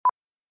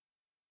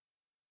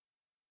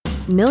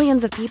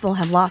Millions of people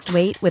have lost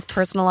weight with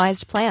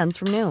personalized plans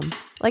from Noom.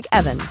 Like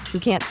Evan, who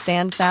can't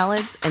stand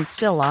salads and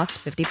still lost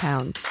 50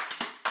 pounds.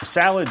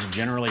 Salads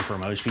generally for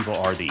most people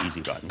are the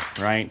easy button,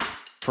 right?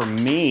 For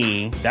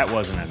me, that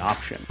wasn't an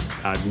option.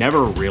 I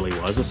never really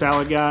was a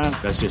salad guy.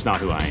 That's just not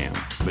who I am.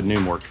 But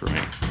Noom worked for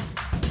me.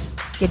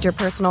 Get your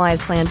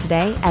personalized plan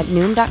today at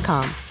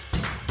Noom.com.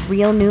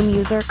 Real Noom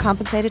user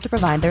compensated to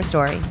provide their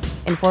story.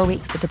 In 4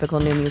 weeks, the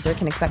typical Noom user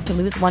can expect to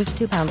lose 1 to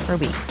 2 pounds per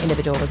week.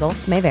 Individual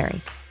results may vary.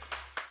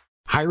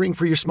 Hiring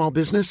for your small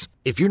business?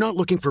 If you're not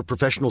looking for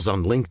professionals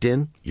on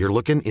LinkedIn, you're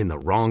looking in the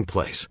wrong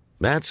place.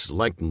 That's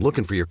like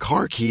looking for your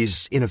car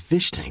keys in a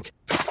fish tank.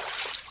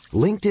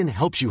 LinkedIn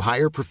helps you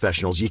hire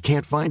professionals you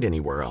can't find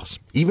anywhere else,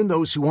 even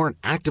those who aren't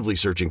actively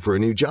searching for a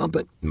new job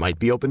but might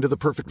be open to the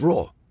perfect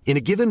role. In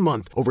a given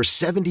month, over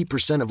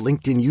 70% of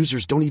LinkedIn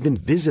users don't even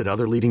visit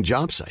other leading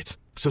job sites.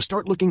 So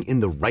start looking in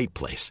the right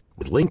place.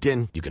 With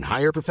LinkedIn, you can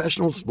hire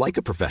professionals like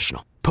a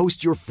professional.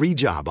 Post your free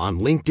job on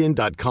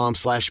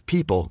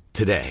linkedin.com/people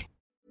today.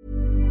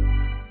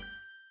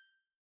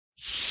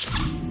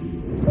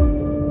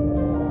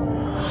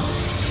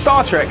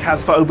 Star Trek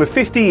has for over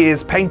 50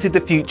 years painted the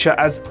future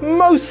as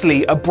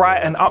mostly a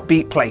bright and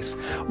upbeat place.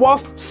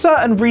 Whilst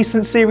certain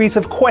recent series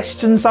have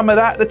questioned some of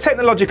that, the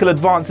technological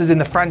advances in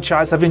the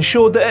franchise have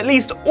ensured that at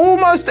least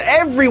almost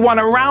everyone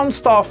around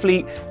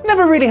Starfleet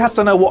never really has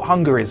to know what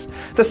hunger is.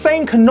 The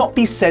same cannot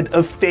be said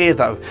of fear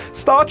though.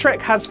 Star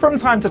Trek has from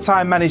time to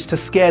time managed to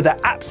scare the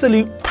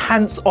absolute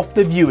pants off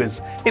the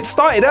viewers. It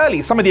started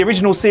early. Some of the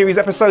original series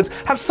episodes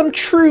have some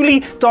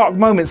truly dark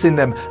moments in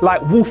them,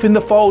 like Wolf in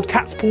the Fold,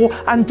 Cat's Paw,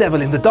 and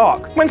Devil in the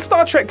Dark. When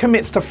Star Trek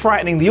commits to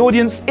frightening the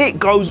audience, it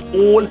goes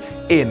all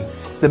in.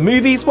 The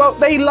movies, well,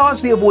 they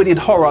largely avoided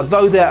horror,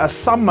 though there are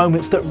some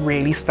moments that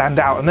really stand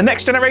out. And The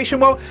Next Generation,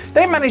 well,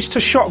 they managed to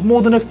shock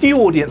more than a few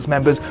audience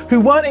members who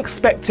weren't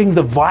expecting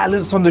the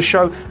violence on the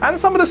show and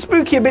some of the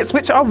spookier bits,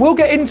 which I will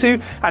get into.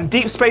 And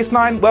Deep Space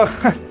Nine, well,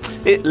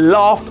 it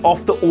laughed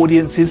off the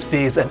audience's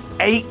fears and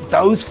ate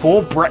those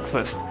for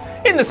breakfast.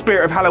 In the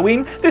spirit of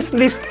Halloween, this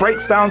list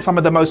breaks down some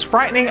of the most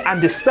frightening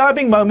and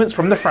disturbing moments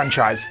from the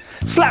franchise.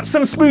 Slap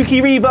some spooky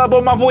reverb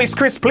on my voice,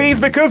 Chris, please,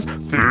 because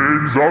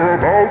things are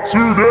about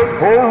to get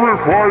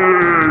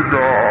horrifying!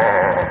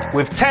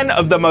 With 10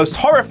 of the most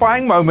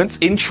horrifying moments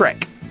in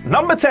Trek.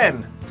 Number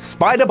 10,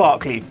 Spider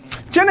Barkley.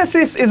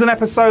 Genesis is an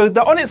episode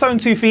that on its own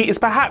 2 feet is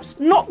perhaps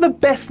not the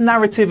best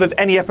narrative of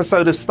any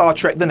episode of Star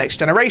Trek The Next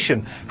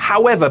Generation.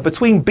 However,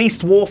 between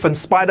Beast Wharf and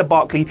Spider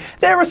Barkley,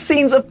 there are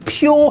scenes of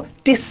pure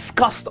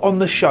disgust on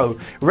the show,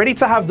 ready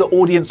to have the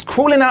audience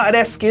crawling out of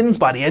their skins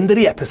by the end of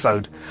the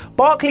episode.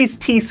 Barkley's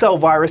T-cell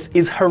virus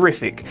is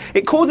horrific.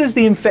 It causes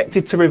the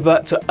infected to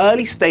revert to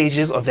early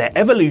stages of their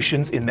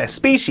evolutions in their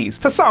species.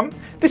 For some,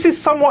 this is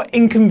somewhat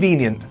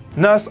inconvenient.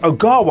 Nurse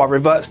Ogawa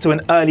reverts to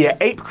an earlier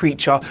ape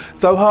creature,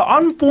 though her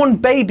unborn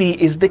baby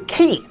is the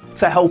key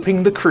to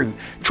helping the crew.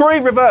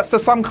 Troy reverts to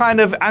some kind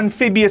of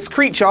amphibious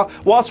creature,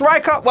 whilst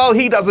Riker, well,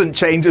 he doesn't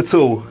change at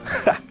all.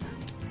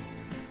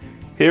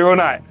 Here all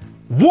night.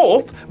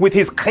 Worf, with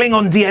his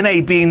Klingon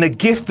DNA being the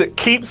gift that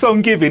keeps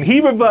on giving,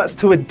 he reverts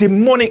to a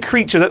demonic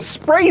creature that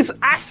sprays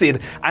acid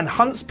and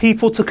hunts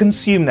people to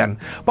consume them.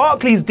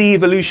 Barkley's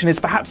de-evolution is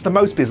perhaps the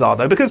most bizarre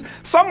though, because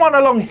someone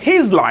along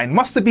his line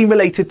must have been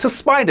related to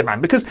Spider-Man,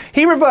 because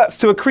he reverts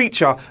to a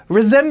creature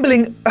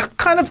resembling a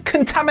kind of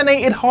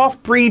contaminated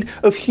half-breed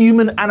of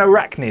human and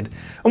arachnid.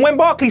 And when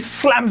Barkley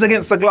slams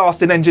against the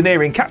glass in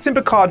engineering, Captain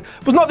Picard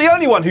was not the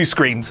only one who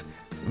screamed.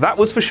 That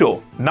was for sure.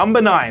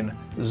 Number 9.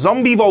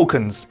 Zombie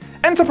Vulcans.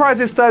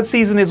 Enterprise's 3rd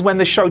season is when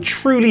the show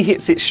truly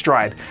hits its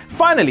stride,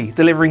 finally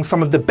delivering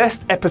some of the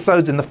best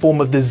episodes in the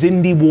form of the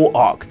Xindi War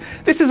arc.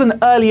 This is an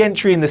early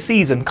entry in the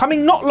season,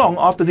 coming not long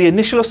after the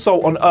initial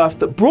assault on Earth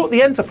that brought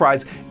the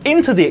Enterprise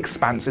into the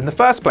Expanse in the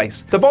first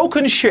place. The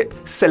Vulcan ship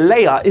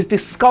Seleia is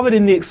discovered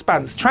in the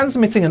Expanse,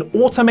 transmitting an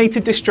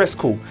automated distress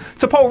call.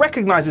 T'Pol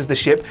recognizes the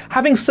ship,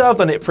 having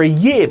served on it for a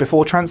year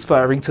before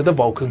transferring to the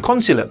Vulcan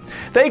consulate.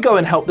 They go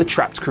and help the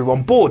trapped crew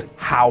on board.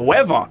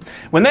 However,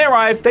 when they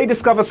arrive, they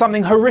discover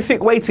something horrific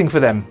waiting for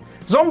them.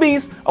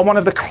 Zombies are one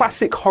of the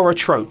classic horror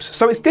tropes,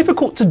 so it's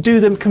difficult to do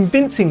them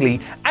convincingly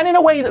and in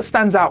a way that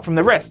stands out from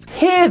the rest.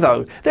 Here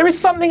though, there is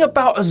something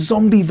about a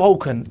zombie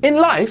Vulcan. In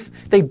life,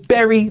 they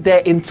bury their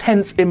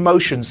intense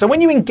emotions, so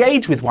when you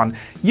engage with one,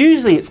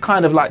 usually it's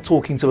kind of like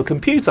talking to a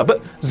computer,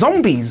 but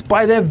zombies,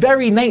 by their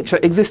very nature,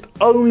 exist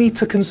only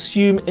to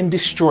consume and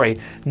destroy.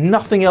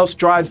 Nothing else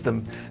drives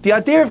them. The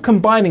idea of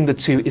combining the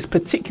two is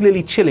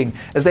particularly chilling,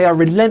 as they are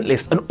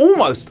relentless and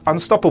almost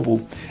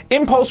unstoppable.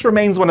 Impulse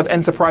remains one of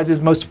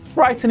Enterprise's most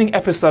frightening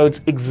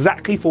episodes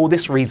exactly for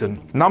this reason.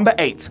 Number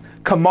 8,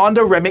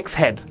 Commander Remmick's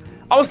head.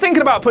 I was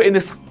thinking about putting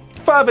this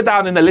further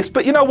down in the list,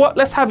 but you know what?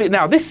 Let's have it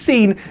now. This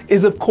scene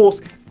is, of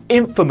course,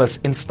 infamous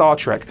in Star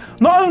Trek.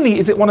 Not only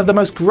is it one of the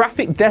most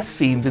graphic death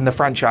scenes in the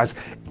franchise,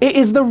 it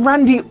is the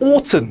Randy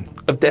Orton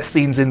of death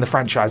scenes in the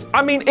franchise.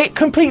 I mean, it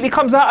completely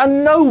comes out of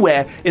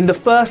nowhere in the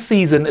first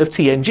season of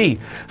TNG.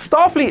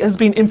 Starfleet has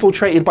been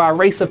infiltrated by a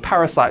race of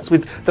parasites,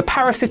 with the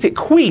parasitic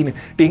Queen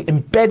being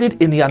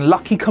embedded in the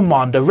unlucky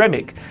Commander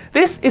Remick.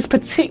 This is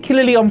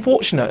particularly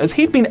unfortunate, as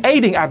he'd been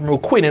aiding Admiral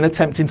Quinn in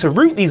attempting to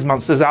root these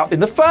monsters out in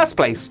the first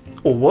place.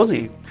 Or was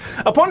he?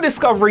 Upon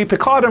discovery,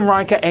 Picard and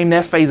Riker aim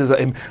their phasers at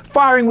him,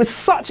 firing with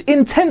such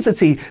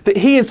intensity that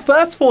he is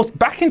first forced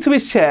back into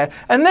his chair,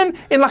 and then,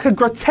 in like a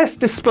grotesque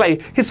display,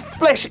 his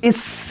flesh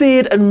is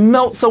seared and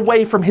melts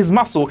away from his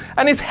muscle,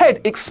 and his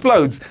head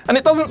explodes. And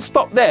it doesn't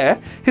stop there.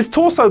 His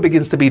torso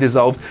begins to be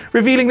dissolved,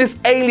 revealing this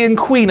alien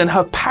Queen and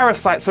her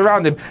parasites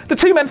around him. The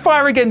two men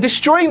fire again,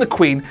 destroying the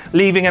Queen,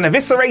 leaving an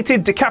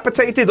eviscerated,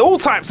 decapitated, all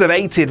types of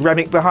hated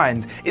Remick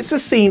behind. It's a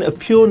scene of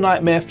pure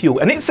nightmare fuel,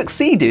 and it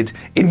succeeded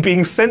in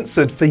being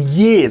censored for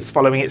years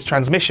following its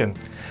transmission.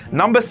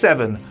 Number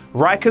 7.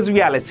 Riker's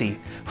reality.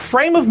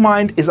 Frame of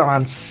Mind is an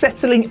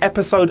unsettling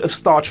episode of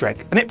Star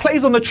Trek, and it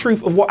plays on the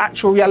truth of what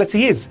actual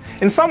reality is.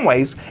 In some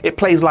ways, it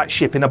plays like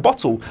Ship in a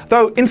Bottle,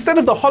 though instead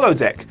of the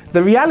holodeck,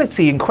 the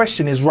reality in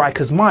question is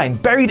Riker's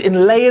mind, buried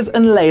in layers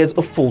and layers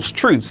of false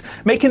truths,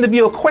 making the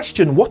viewer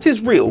question what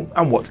is real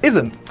and what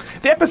isn't.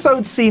 The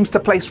episode seems to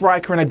place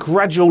Riker in a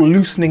gradual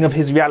loosening of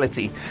his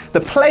reality.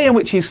 The play in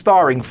which he's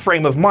starring,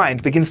 Frame of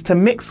Mind, begins to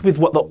mix with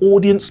what the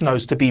audience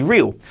knows to be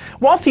real.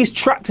 Whilst he's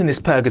trapped in this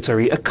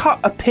purgatory, a cut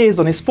appears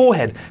on his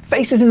forehead.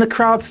 Faces in the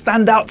crowd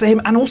stand out to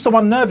him and also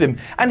unnerve him,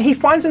 and he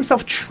finds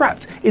himself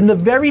trapped in the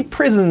very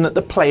prison that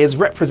the play is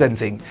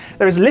representing.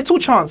 There is little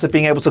chance of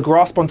being able to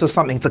grasp onto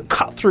something to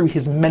cut through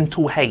his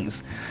mental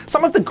haze.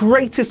 Some of the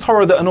greatest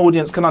horror that an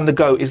audience can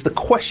undergo is the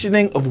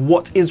questioning of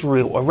what is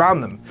real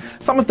around them.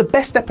 Some of the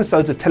best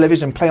episodes of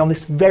television play on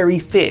this very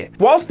fear.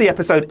 Whilst the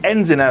episode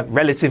ends in a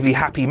relatively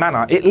happy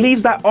manner, it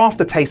leaves that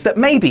aftertaste that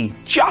maybe,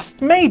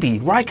 just maybe,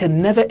 Riker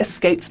never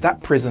escaped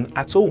that prison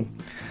at all.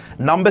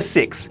 Number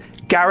 6.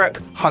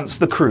 Garak hunts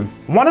the crew.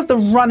 One of the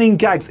running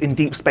gags in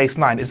Deep Space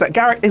Nine is that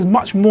Garak is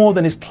much more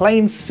than his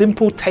plain,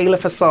 simple tailor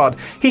facade.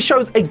 He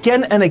shows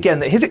again and again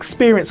that his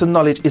experience and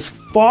knowledge is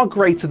far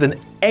greater than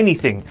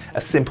anything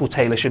a simple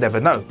tailor should ever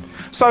know.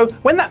 So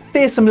when that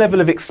fearsome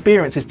level of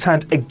experience is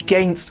turned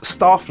against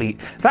Starfleet,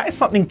 that is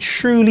something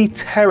truly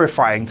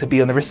terrifying to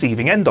be on the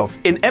receiving end of.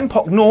 In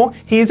Empok Nor,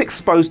 he is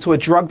exposed to a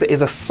drug that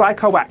is a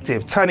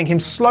psychoactive, turning him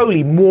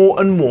slowly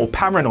more and more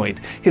paranoid.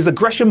 His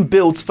aggression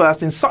builds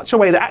first in such a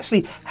way that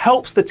actually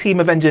helps the team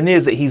of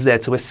engineers that he's there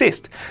to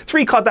assist.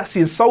 3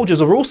 Cardassian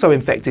soldiers are also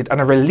infected and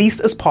are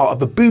released as part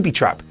of a booby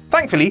trap.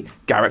 Thankfully,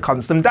 Garak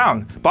hunts them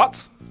down.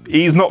 But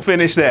he's not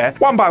finished there.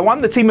 One by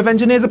one, the team of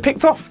engineers are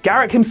picked off.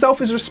 Garak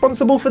himself is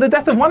responsible for the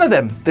death of one of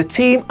them. The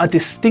team are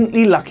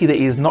distinctly lucky that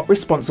he is not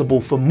responsible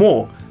for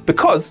more,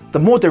 because the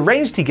more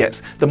deranged he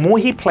gets, the more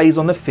he plays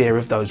on the fear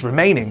of those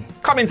remaining.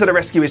 Coming to the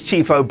rescue is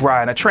Chief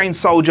O'Brien, a trained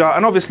soldier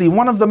and obviously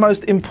one of the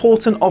most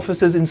important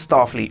officers in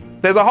Starfleet.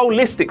 There's a whole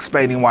list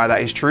explaining why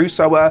that is true,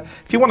 so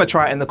if you want to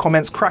try it in the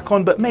comments, crack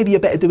on, but maybe you're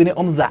better doing it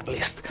on that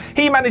list.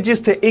 He manages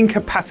to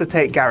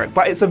incapacitate Garak,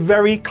 but it's a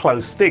very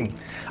close thing.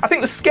 I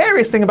think the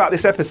scariest thing about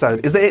this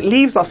episode is that it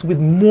leaves us with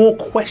more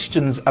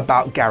questions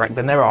about Garak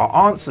than there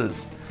are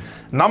answers.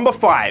 Number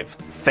 5.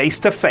 Face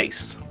to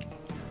Face.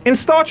 In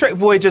Star Trek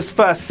Voyager's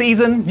first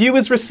season,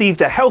 viewers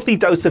received a healthy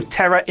dose of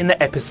terror in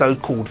the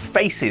episode called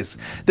Faces.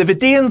 The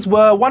Vidians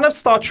were one of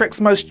Star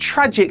Trek's most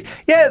tragic,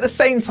 yet at the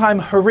same time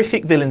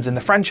horrific villains in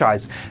the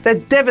franchise. They're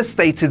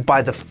devastated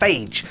by the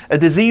phage, a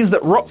disease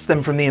that rots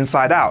them from the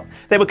inside out.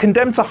 They were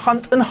condemned to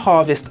hunt and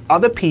harvest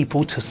other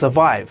people to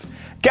survive.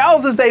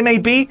 Gals as they may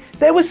be,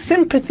 there was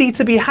sympathy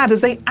to be had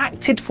as they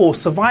acted for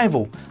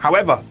survival.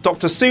 However,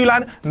 Dr.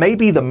 Sulan may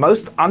be the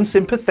most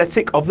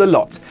unsympathetic of the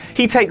lot.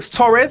 He takes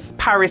Torres,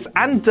 Paris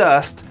and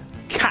Durst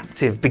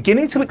captive,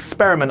 beginning to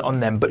experiment on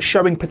them but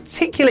showing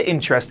particular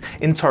interest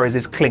in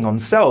Torres'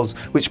 Klingon cells,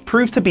 which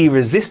prove to be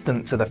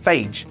resistant to the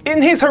phage.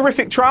 In his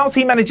horrific trials,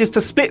 he manages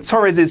to split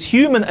Torres'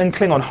 human and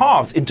Klingon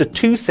halves into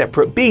 2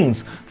 separate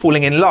beings,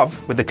 falling in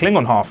love with the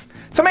Klingon half.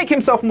 To make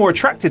himself more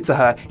attracted to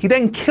her, he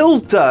then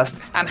kills Durst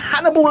and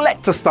Hannibal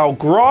Lecter style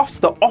grafts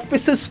the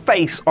officer's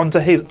face onto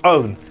his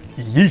own.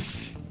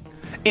 Yeesh.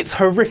 It's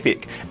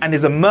horrific and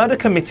is a murder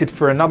committed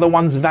for another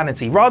one's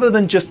vanity rather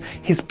than just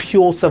his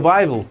pure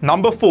survival.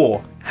 Number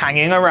 4.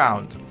 Hanging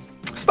around.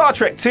 Star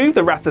Trek II: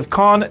 The Wrath of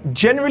Khan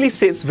generally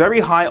sits very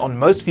high on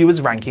most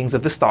viewers' rankings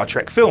of the Star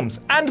Trek films,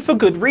 and for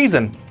good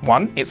reason.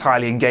 1. It's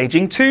highly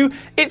engaging. 2.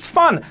 It's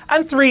fun.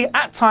 And 3.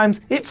 At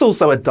times, it's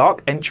also a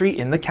dark entry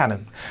in the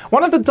canon.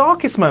 One of the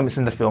darkest moments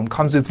in the film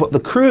comes with what the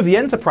crew of the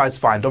Enterprise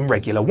find on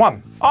Regular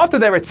One. After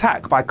their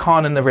attack by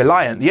Khan and the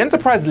Reliant, the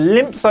Enterprise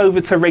limps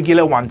over to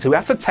Regular One to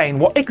ascertain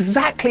what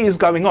exactly is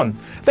going on.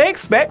 They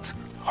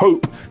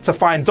hope to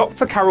find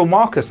Dr. Carol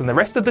Marcus and the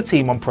rest of the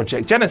team on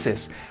Project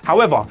Genesis.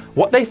 However,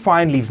 what they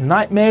find leaves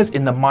nightmares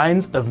in the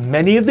minds of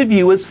many of the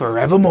viewers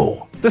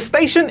forevermore. The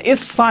station is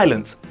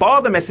silent,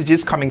 bar the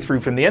messages coming through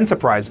from the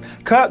Enterprise.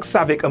 Kirk,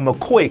 Savick and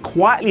McCoy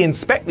quietly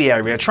inspect the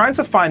area, trying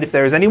to find if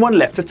there is anyone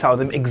left to tell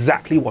them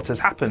exactly what has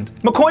happened.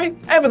 McCoy,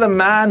 ever the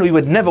man we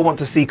would never want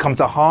to see come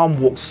to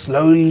harm, walks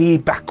slowly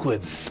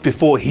backwards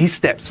before he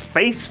steps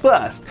face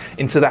first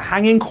into the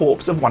hanging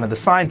corpse of one of the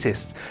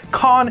scientists.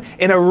 Khan,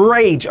 in a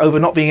rage over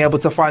not being able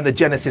to find the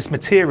Genesis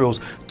materials,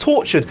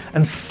 tortured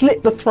and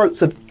slit the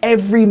throats of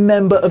every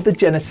member of the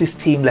Genesis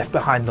team left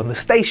behind on the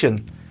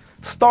station.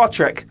 Star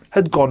Trek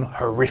had gone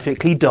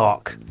horrifically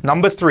dark.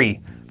 Number 3.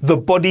 The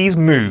Bodies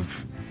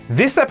Move.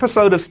 This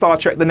episode of Star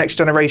Trek The Next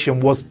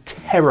Generation was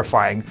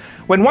terrifying.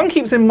 When one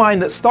keeps in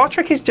mind that Star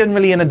Trek is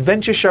generally an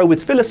adventure show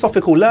with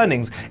philosophical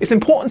learnings, it's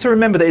important to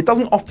remember that it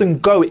doesn't often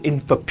go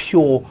in for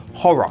pure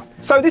horror.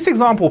 So this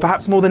example,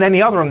 perhaps more than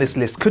any other on this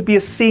list, could be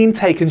a scene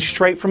taken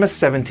straight from a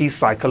 70s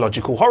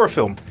psychological horror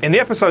film. In the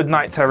episode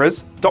Night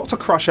Terrors, Dr.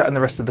 Crusher and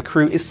the rest of the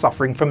crew is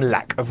suffering from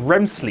lack of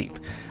REM sleep.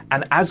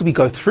 And as we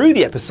go through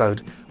the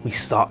episode, we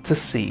start to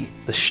see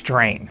the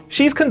strain.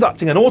 She's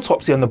conducting an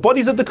autopsy on the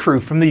bodies of the crew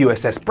from the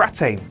USS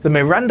Brattain, the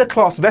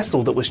Miranda-class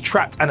vessel that was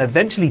trapped and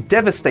eventually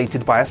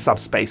devastated by a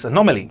subspace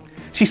anomaly.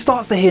 She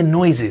starts to hear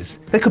noises.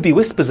 There could be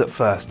whispers at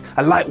first,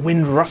 a light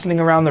wind rustling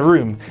around the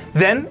room.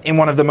 Then, in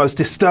one of the most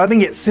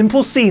disturbing yet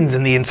simple scenes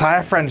in the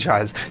entire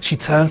franchise, she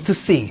turns to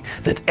see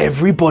that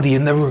everybody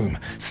in the room,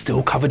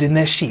 still covered in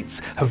their sheets,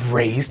 have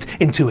raised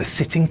into a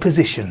sitting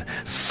position,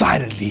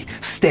 silently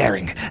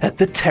staring at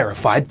the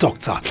terrified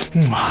Doctor.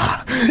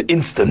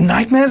 Instant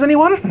nightmares,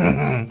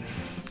 anyone?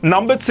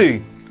 Number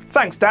 2.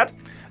 Thanks, Dad.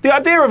 The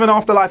idea of an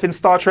afterlife in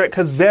Star Trek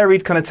has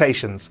varied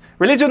connotations.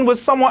 Religion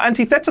was somewhat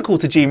antithetical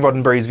to Gene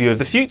Roddenberry's view of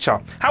the future.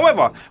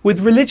 However, with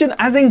religion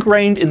as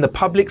ingrained in the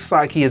public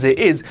psyche as it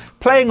is,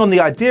 playing on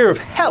the idea of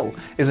hell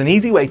is an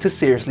easy way to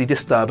seriously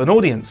disturb an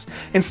audience.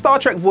 In Star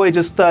Trek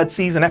Voyager's 3rd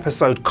season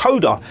episode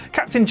Coda,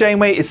 Captain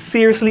Janeway is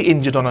seriously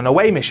injured on an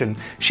away mission.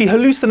 She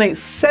hallucinates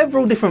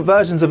several different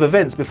versions of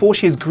events before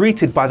she is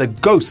greeted by the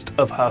ghost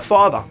of her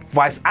father.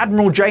 Vice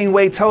Admiral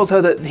Janeway tells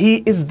her that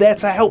he is there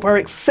to help her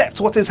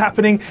accept what is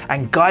happening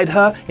and guide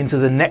her into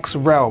the next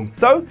realm.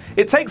 Though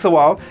it takes a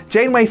while,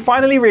 Janeway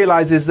finally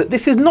realizes that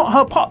this is not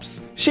her pops.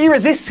 She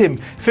resists him,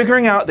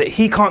 figuring out that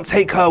he can't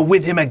take her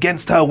with him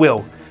against her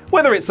will.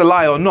 Whether it's a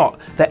lie or not,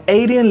 the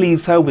alien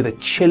leaves her with a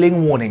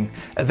chilling warning.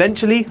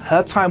 Eventually,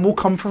 her time will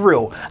come for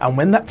real, and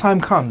when that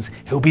time comes,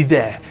 he'll be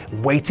there,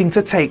 waiting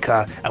to take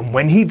her, and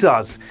when he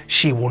does,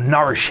 she will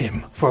nourish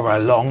him for a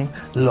long,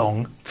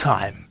 long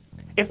time.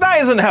 If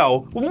that isn't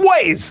hell,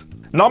 what is?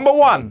 Number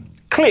 1.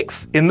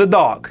 Clicks in the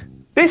dark.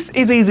 This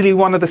is easily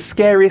one of the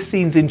scariest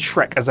scenes in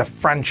Trek as a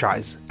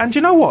franchise. And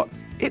you know what?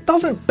 It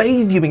doesn't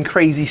bathe you in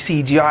crazy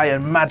CGI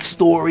and mad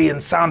story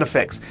and sound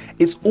effects.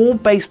 It's all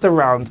based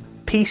around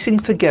piecing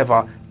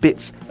together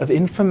bits of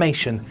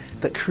information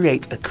that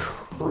create a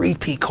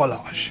creepy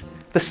collage.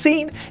 The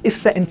scene is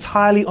set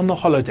entirely on the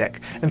holodeck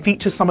and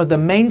features some of the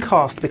main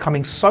cast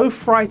becoming so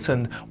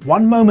frightened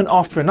one moment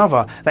after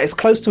another that it's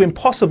close to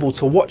impossible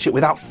to watch it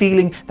without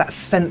feeling that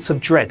sense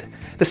of dread.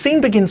 The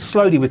scene begins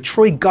slowly with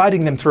Troy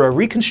guiding them through a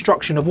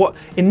reconstruction of what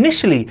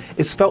initially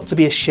is felt to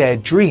be a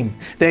shared dream.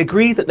 They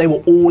agree that they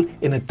were all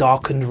in a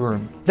darkened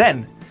room.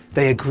 Then,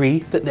 they agree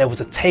that there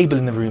was a table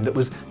in the room that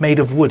was made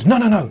of wood. No,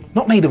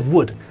 not made of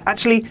wood.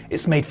 Actually,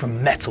 it's made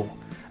from metal.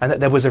 And that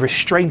there was a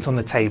restraint on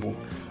the table.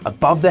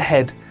 Above the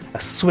head,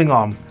 a swing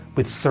arm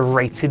with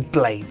serrated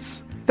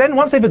blades. Then,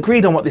 once they've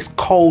agreed on what this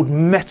cold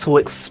metal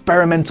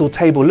experimental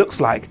table looks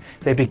like,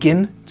 they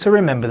begin to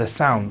remember the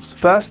sounds.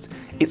 First,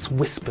 it's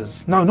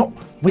whispers. No, not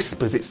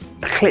whispers, it's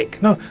a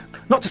click. No,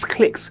 not just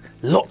clicks,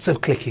 lots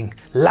of clicking,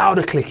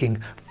 louder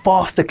clicking,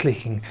 faster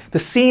clicking. The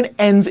scene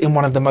ends in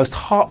one of the most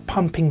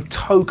heart-pumping,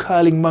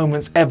 toe-curling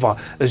moments ever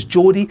as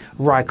Geordi,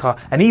 Riker,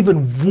 and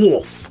even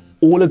Worf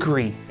all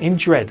agree, in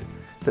dread,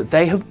 that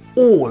they have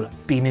all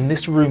been in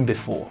this room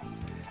before.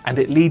 And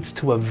it leads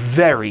to a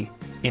very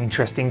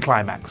interesting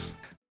climax.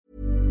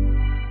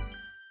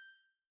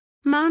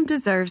 Mom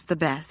deserves the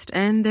best,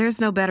 and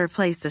there's no better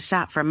place to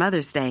shop for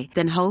Mother's Day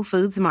than Whole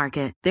Foods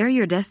Market. They're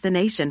your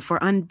destination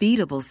for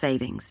unbeatable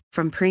savings,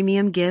 from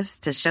premium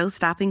gifts to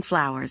show-stopping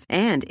flowers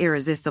and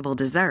irresistible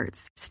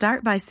desserts.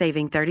 Start by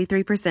saving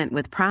 33%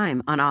 with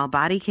Prime on all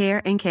body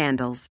care and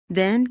candles.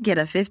 Then get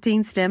a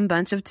 15-stem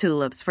bunch of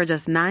tulips for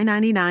just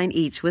 $9.99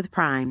 each with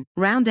Prime.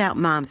 Round out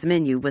Mom's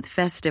menu with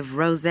festive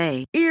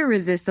rosé,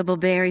 irresistible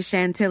berry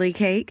chantilly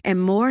cake,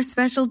 and more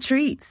special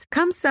treats.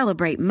 Come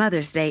celebrate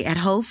Mother's Day at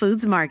Whole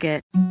Foods Market.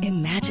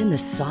 Imagine the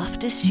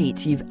softest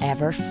sheets you've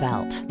ever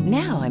felt.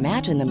 Now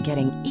imagine them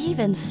getting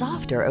even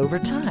softer over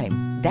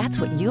time.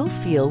 That's what you'll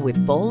feel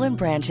with Boll &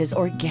 Branch's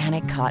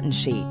organic cotton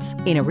sheets.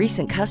 In a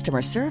recent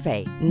customer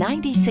survey,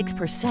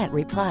 96%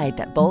 replied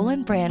that Boll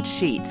 & Branch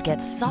sheets get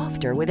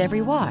softer with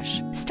every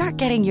wash. Start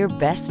getting your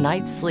best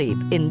night's sleep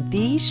in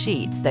these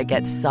sheets that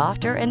get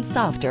softer and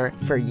softer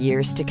for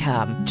years to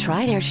come.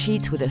 Try their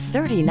sheets with a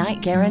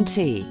 30-night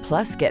guarantee.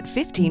 Plus, get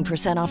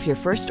 15% off your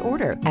first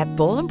order at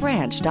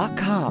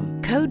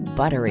bollandbranch.com. Code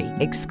BUTTERY.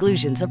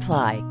 Exclusions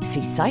apply.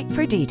 See site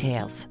for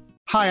details.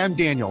 Hi, I'm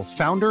Daniel,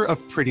 founder of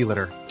Pretty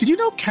Litter. Did you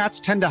know cats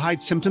tend to hide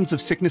symptoms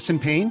of sickness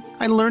and pain?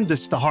 I learned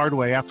this the hard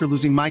way after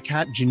losing my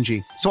cat,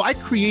 Gingy. So I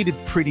created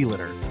Pretty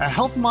Litter, a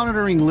health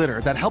monitoring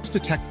litter that helps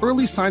detect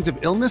early signs of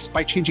illness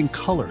by changing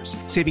colors,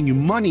 saving you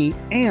money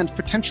and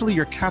potentially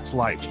your cat's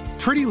life.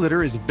 Pretty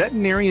Litter is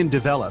veterinarian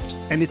developed,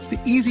 and it's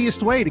the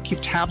easiest way to keep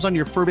tabs on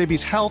your fur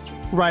baby's health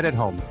right at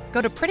home.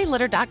 Go to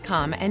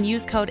prettylitter.com and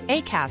use code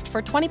ACAST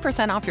for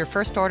 20% off your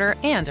first order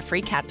and a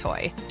free cat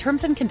toy.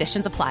 Terms and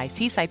conditions apply.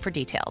 See site for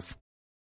details.